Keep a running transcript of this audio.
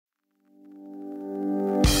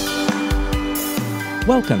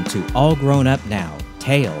Welcome to All Grown Up Now,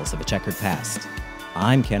 Tales of a Checkered Past.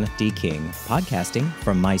 I'm Kenneth D. King, podcasting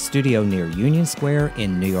from my studio near Union Square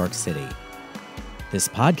in New York City. This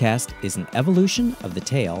podcast is an evolution of the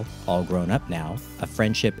tale, All Grown Up Now, A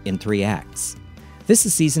Friendship in 3 Acts. This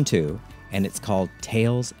is Season 2, and it's called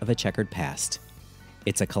Tales of a Checkered Past.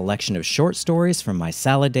 It's a collection of short stories from my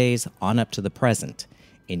salad days on up to the present.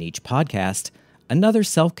 In each podcast, another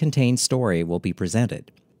self-contained story will be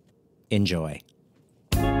presented. Enjoy.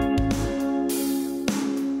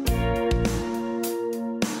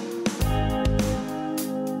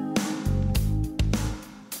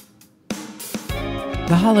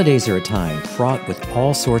 The holidays are a time fraught with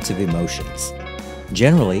all sorts of emotions.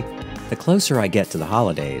 Generally, the closer I get to the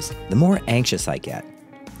holidays, the more anxious I get.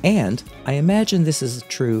 And I imagine this is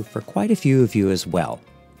true for quite a few of you as well.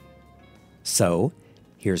 So,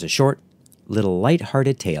 here's a short, little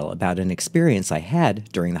light-hearted tale about an experience I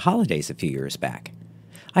had during the holidays a few years back.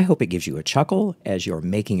 I hope it gives you a chuckle as you're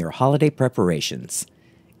making your holiday preparations.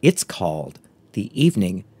 It's called The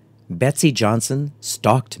Evening Betsey Johnson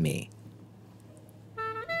Stalked Me.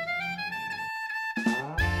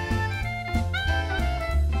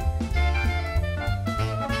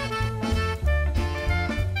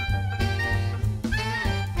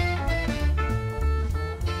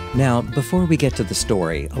 Now, before we get to the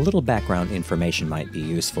story, a little background information might be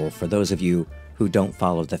useful for those of you who don't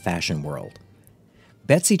follow the fashion world.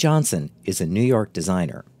 Betsey Johnson is a New York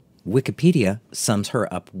designer. Wikipedia sums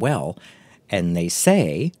her up well, and they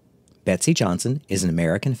say Betsey Johnson is an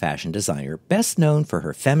American fashion designer best known for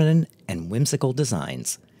her feminine and whimsical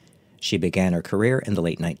designs. She began her career in the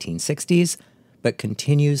late 1960s, but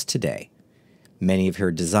continues today. Many of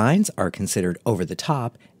her designs are considered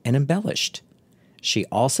over-the-top and embellished. She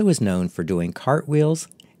also is known for doing cartwheels,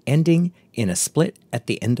 ending in a split at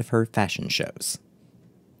the end of her fashion shows.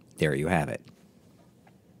 There you have it.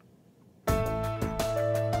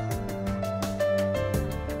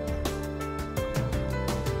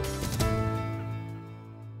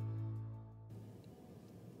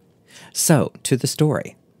 So, to the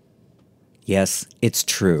story. Yes, it's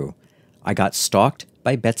true. I got stalked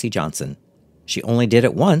by Betsey Johnson. She only did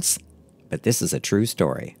it once, but this is a true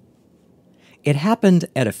story. It happened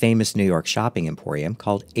at a famous New York shopping emporium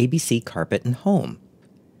called ABC Carpet and Home.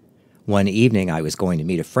 One evening I was going to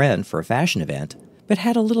meet a friend for a fashion event, but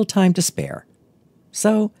had a little time to spare.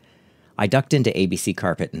 So, I ducked into ABC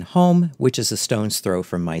Carpet and Home, which is a stone's throw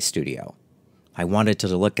from my studio. I wanted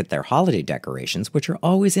to look at their holiday decorations, which are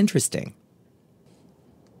always interesting.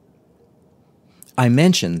 I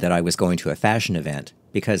mentioned that I was going to a fashion event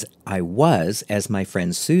because I was, as my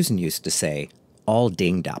friend Susan used to say, all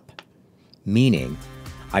dinged up. Meaning,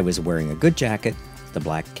 I was wearing a good jacket, the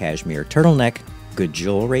black cashmere turtleneck, good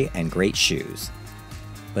jewelry, and great shoes.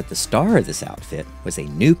 But the star of this outfit was a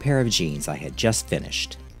new pair of jeans I had just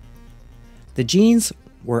finished. The jeans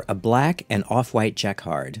were a black and off-white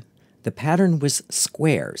jacquard. The pattern was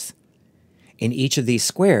squares. In each of these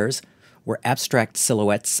squares were abstract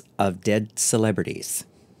silhouettes of dead celebrities.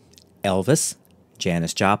 Elvis,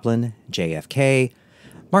 Janis Joplin, JFK,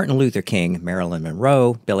 Martin Luther King, Marilyn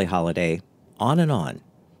Monroe, Billie Holiday, on and on,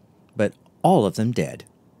 but all of them dead.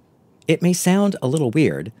 It may sound a little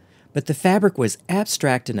weird, but the fabric was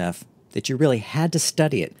abstract enough that you really had to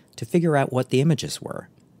study it to figure out what the images were.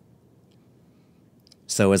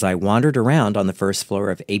 So as I wandered around on the first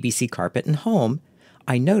floor of ABC Carpet and Home,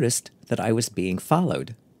 I noticed that I was being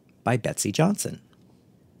followed by Betsey Johnson.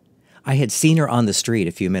 I had seen her on the street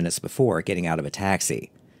a few minutes before getting out of a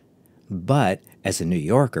taxi. But, as a New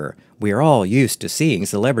Yorker, we are all used to seeing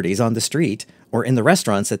celebrities on the street or in the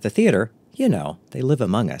restaurants at the theater. You know, they live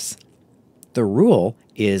among us. The rule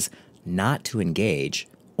is not to engage,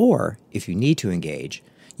 or, if you need to engage,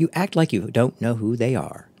 you act like you don't know who they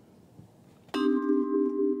are.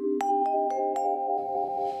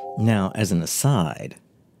 Now, as an aside,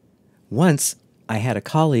 once I had a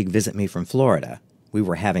colleague visit me from Florida. We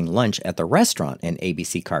were having lunch at the restaurant in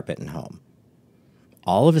ABC Carpet and Home.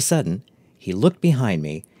 All of a sudden, he looked behind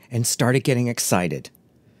me and started getting excited.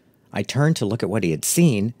 I turned to look at what he had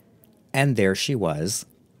seen, and there she was,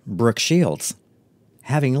 Brooke Shields,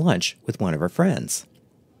 having lunch with one of her friends.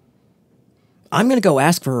 "I'm going to go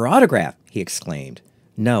ask for her autograph," he exclaimed.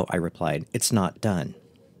 "No," I replied, "it's not done."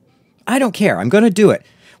 "I don't care, I'm going to do it.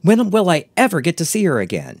 When will I ever get to see her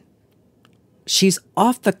again?" "She's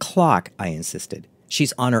off the clock," I insisted.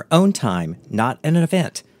 "She's on her own time, not an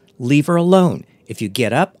event. Leave her alone. If you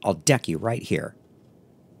get up, I'll deck you right here."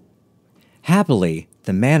 Happily,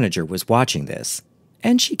 the manager was watching this,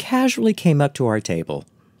 and she casually came up to our table.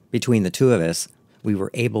 Between the two of us, we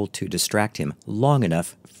were able to distract him long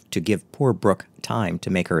enough to give poor Brooke time to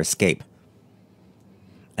make her escape.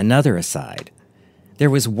 Another aside, there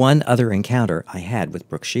was one other encounter I had with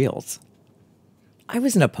Brooke Shields. I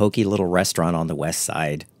was in a poky little restaurant on the west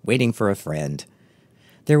side, waiting for a friend.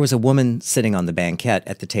 There was a woman sitting on the banquette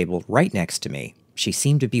at the table right next to me. She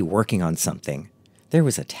seemed to be working on something. There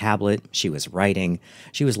was a tablet, she was writing,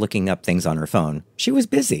 she was looking up things on her phone. She was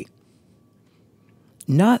busy.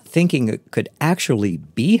 Not thinking it could actually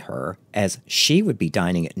be her, as she would be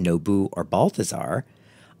dining at Nobu or Balthazar,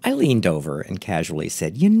 I leaned over and casually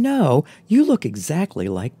said, "You know, you look exactly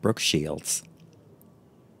like Brooke Shields."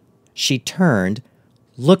 She turned,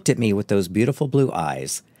 looked at me with those beautiful blue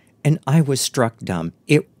eyes, and I was struck dumb.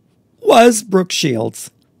 It was Brooke Shields.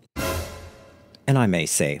 And I may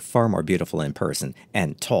say, far more beautiful in person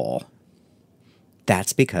and tall.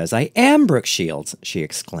 "That's because I am Brooke Shields," she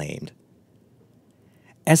exclaimed.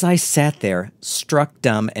 As I sat there, struck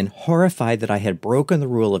dumb and horrified that I had broken the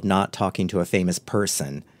rule of not talking to a famous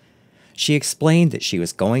person, she explained that she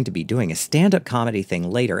was going to be doing a stand-up comedy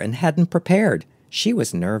thing later and hadn't prepared. She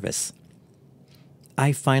was nervous.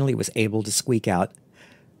 I finally was able to squeak out,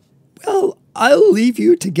 "Well, I'll leave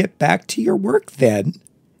you to get back to your work then."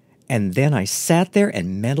 And then I sat there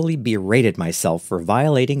and mentally berated myself for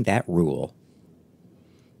violating that rule.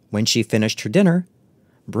 When she finished her dinner,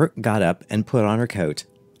 Brooke got up and put on her coat.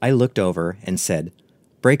 I looked over and said,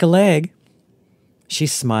 "Break a leg." She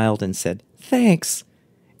smiled and said, "Thanks,"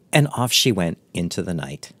 and off she went into the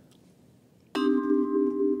night.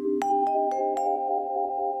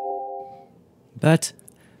 But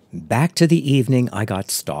back to the evening I got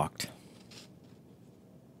stalked.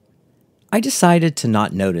 I decided to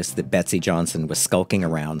not notice that Betsey Johnson was skulking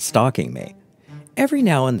around stalking me. Every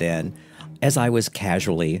now and then, as I was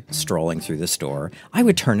casually strolling through the store, I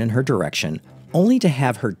would turn in her direction, only to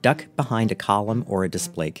have her duck behind a column or a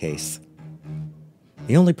display case.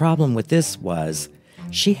 The only problem with this was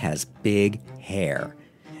she has big hair.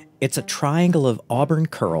 It's a triangle of auburn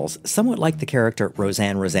curls, somewhat like the character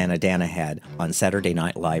Rosanna Dana had on Saturday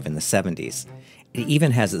Night Live in the 70s. It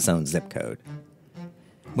even has its own zip code.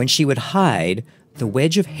 When she would hide, the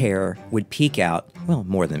wedge of hair would peek out, well,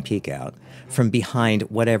 more than peek out, from behind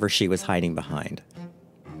whatever she was hiding behind.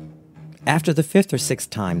 After the 5th or 6th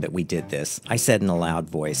time that we did this, I said in a loud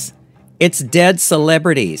voice, "It's dead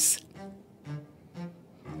celebrities!"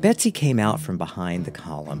 Betsey came out from behind the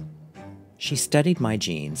column. She studied my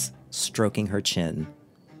jeans, stroking her chin.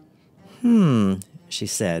 She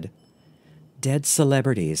said, "Dead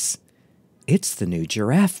celebrities. It's the new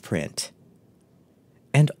giraffe print."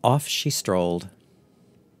 And off she strolled.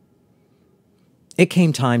 It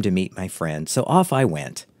came time to meet my friend, so off I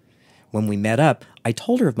went. When we met up, I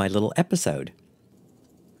told her of my little episode.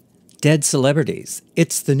 "Dead celebrities.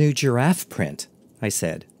 It's the new giraffe print," I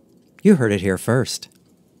said. "You heard it here first."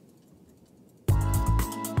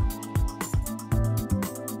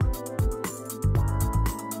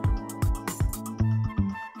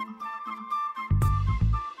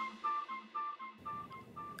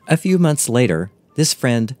 A few months later, this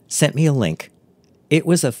friend sent me a link. It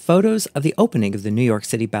was of photos of the opening of the New York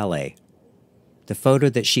City Ballet. The photo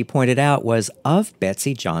that she pointed out was of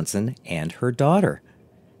Betsey Johnson and her daughter.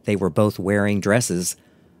 They were both wearing dresses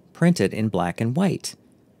printed in black and white.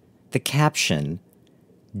 The caption,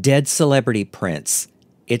 "Dead celebrity prints.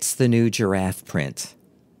 It's the new giraffe print."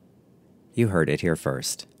 You heard it here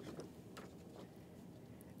first.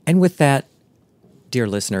 And with that, dear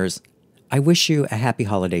listeners, I wish you a happy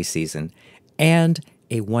holiday season and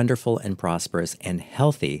a wonderful and prosperous and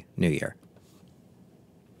healthy New Year.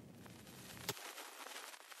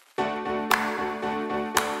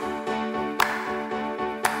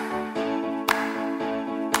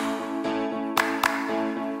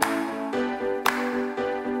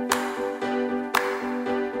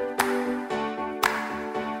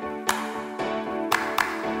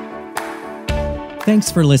 Thanks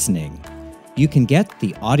for listening. You can get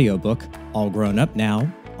the audiobook All Grown Up Now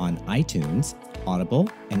on iTunes, Audible,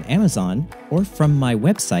 and Amazon, or from my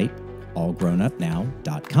website,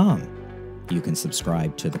 allgrownupnow.com. You can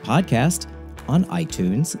subscribe to the podcast on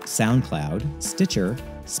iTunes, SoundCloud, Stitcher,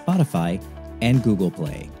 Spotify, and Google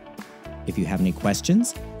Play. If you have any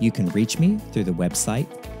questions, you can reach me through the website,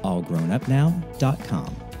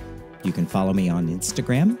 allgrownupnow.com. You can follow me on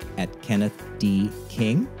Instagram at Kenneth D.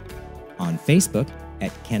 King, on Facebook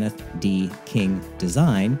at Kenneth D. King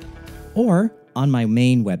Design, or on my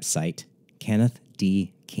main website,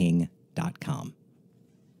 kennethdking.com.